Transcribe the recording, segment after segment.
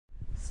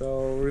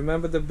So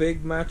remember the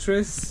big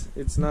mattress?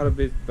 It's not a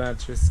big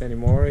mattress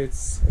anymore,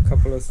 it's a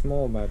couple of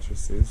small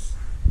mattresses.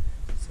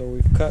 So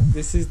we've cut,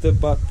 this is the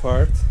butt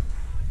part,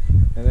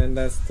 and then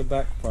that's the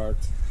back part.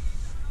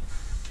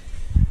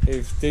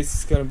 If this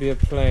is gonna be a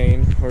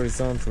plane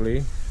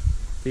horizontally,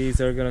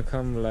 these are gonna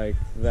come like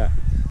that.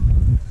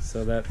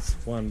 So that's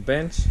one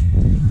bench,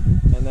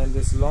 and then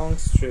this long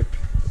strip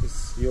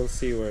is, you'll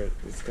see where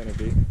it's gonna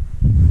be.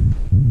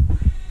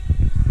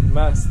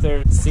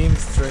 Master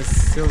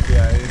seamstress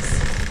Sylvia is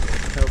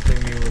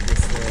helping me with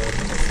this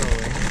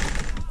sewing.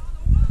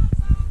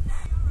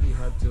 We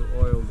had to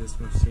oil this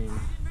machine,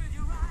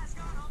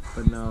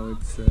 but now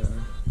it's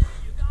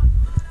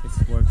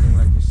working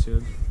like it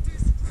should.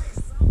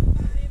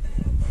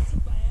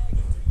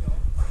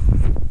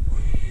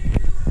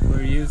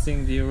 We're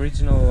using the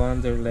original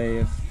underlay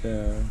of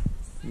the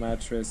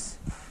mattress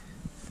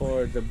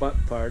for the butt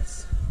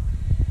parts,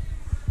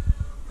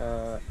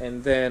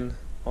 and then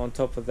on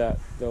top of that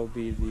there'll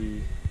be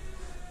the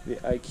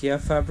IKEA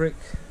fabric.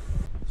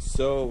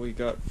 So we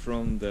got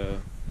from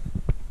the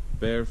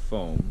bare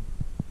foam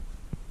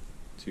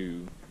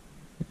to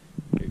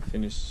a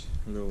finished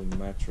little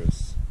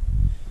mattress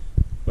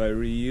by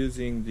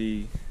reusing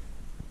the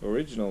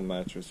original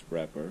mattress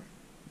wrapper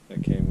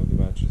that came with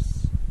the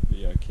mattress,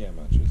 the IKEA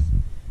mattress,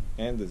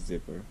 and the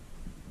zipper.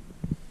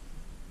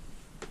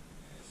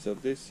 So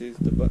this is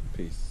the butt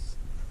piece,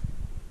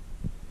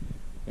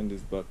 and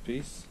this butt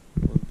piece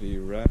will be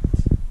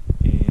wrapped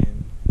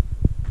in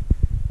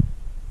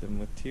the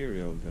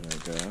material that I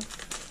got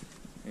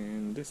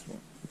in this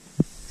one.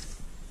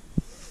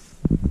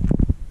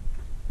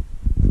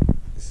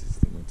 This is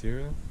the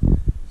material.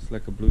 It's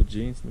like a blue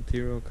jeans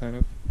material kind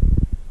of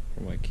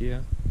from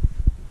IKEA.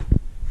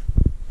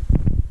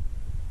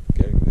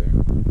 Getting there.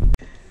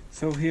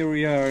 So here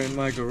we are in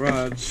my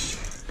garage.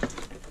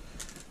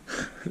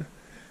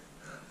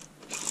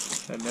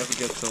 That never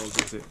gets old,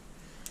 does it?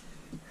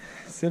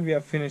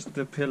 Sylvia finished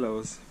the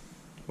pillows.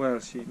 Well,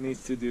 she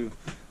needs to do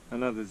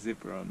another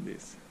zipper on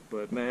this,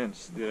 but man,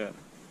 she did a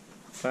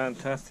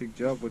fantastic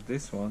job with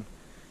this one.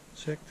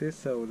 Check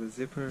this out, with a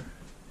zipper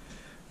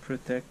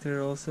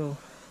protector also.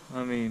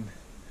 I mean,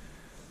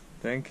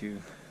 thank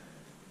you.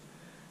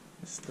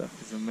 This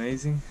stuff is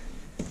amazing.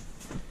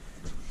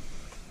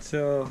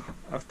 So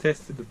I've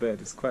tested the bed.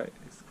 It's quite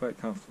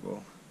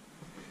comfortable.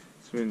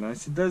 It's really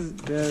nice. It does,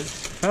 the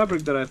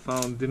fabric that I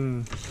found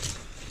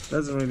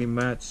doesn't really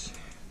match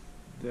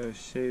the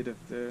shade of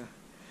the,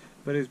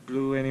 but it's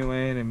blue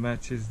anyway, and it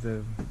matches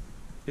the,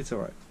 it's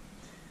alright.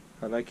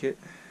 I like it.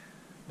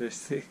 They're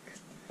thick.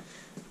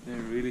 They're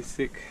really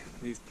thick,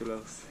 these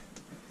pillows.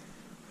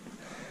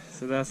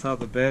 So that's how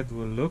the bed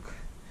will look,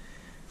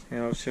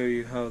 and I'll show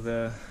you how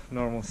the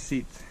normal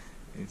seat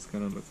is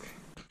gonna look.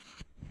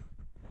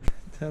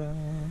 Ta-da!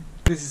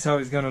 This is how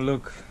it's gonna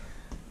look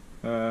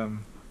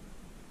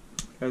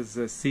as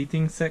a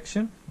seating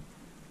section.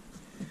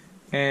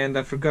 And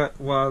I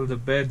forgot, while the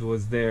bed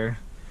was there,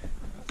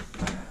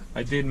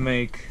 I did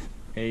make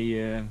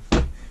a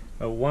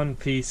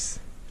one-piece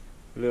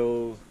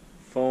little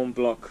foam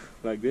block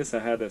like this. I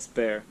had a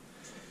spare,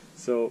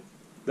 so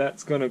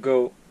that's gonna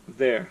go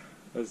there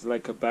as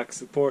like a back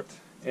support,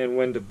 and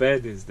when the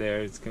bed is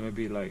there, it's gonna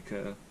be like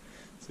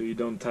so you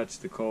don't touch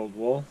the cold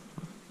wall.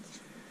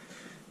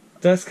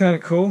 That's kind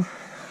of cool.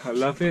 I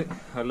love it.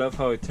 I love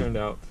how it turned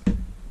out.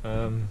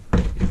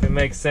 If it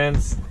makes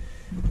sense,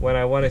 when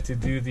I wanted to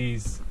do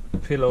these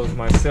pillows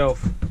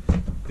myself,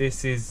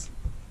 this is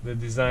the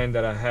design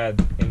that I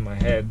had in my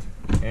head,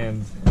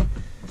 and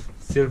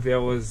Sylvia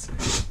was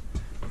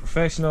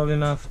professional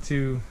enough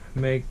to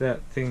make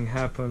that thing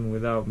happen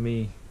without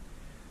me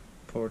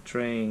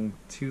portraying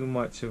too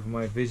much of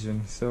my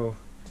vision. So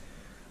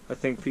I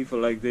think people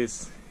like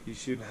this you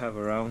should have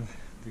around,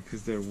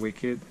 because they're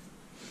wicked.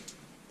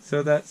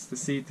 So that's the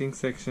seating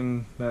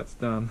section. That's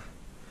done.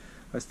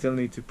 I still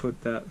need to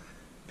put that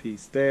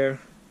piece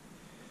there.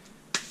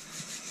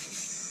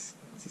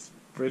 Just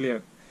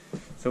brilliant.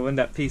 So when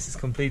that piece is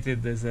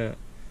completed, there's a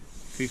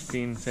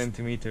 15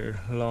 centimeter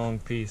long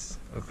piece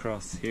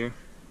across here.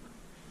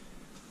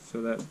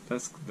 So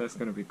that's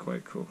gonna be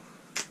quite cool.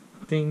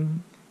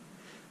 Ding!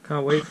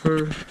 Can't wait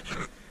for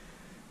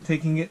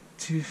taking it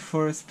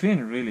for a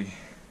spin, really.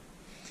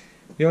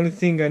 The only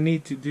thing I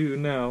need to do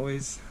now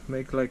is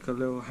make like a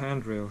little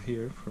handrail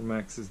here for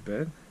Max's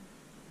bed,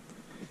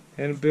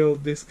 and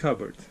build this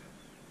cupboard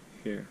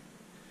here.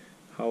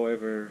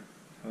 However,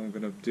 how I'm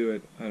gonna do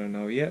it, I don't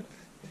know yet.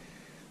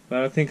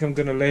 But I think I'm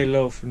gonna lay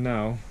low for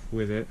now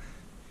with it,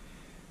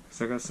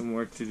 because I got some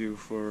work to do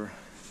for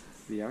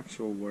the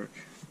actual work.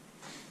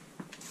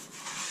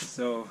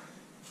 So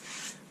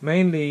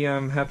mainly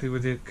I'm happy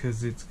with it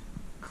because it's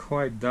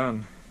quite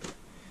done.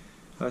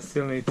 I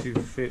still need to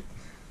fit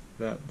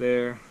that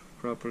there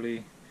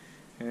properly,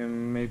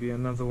 and maybe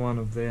another one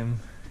of them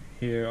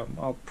here.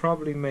 I'll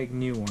probably make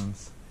new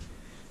ones,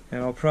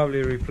 and I'll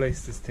probably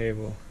replace this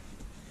table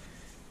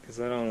because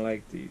I don't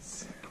like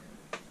these,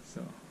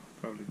 so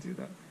I'll probably do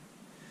that.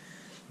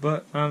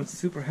 But I'm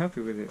super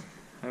happy with it.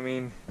 I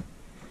mean,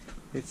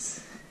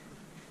 it's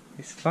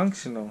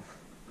functional.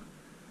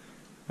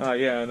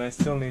 Yeah, and I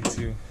still need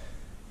to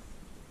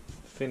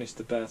finish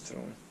the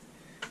bathroom,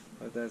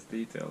 but that's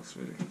details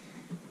really.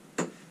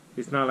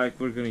 It's not like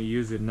we're gonna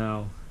use it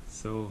now,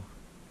 so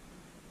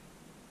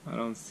I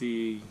don't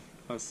see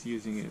us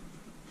using it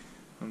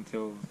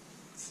until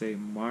say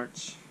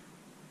March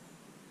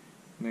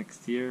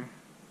next year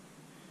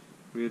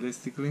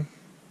realistically,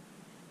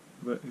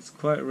 but it's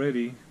quite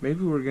ready.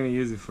 Maybe we're gonna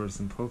use it for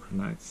some poker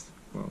nights.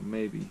 Well,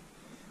 maybe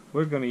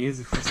we're gonna use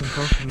it for some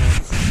poker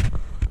nights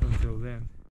until then.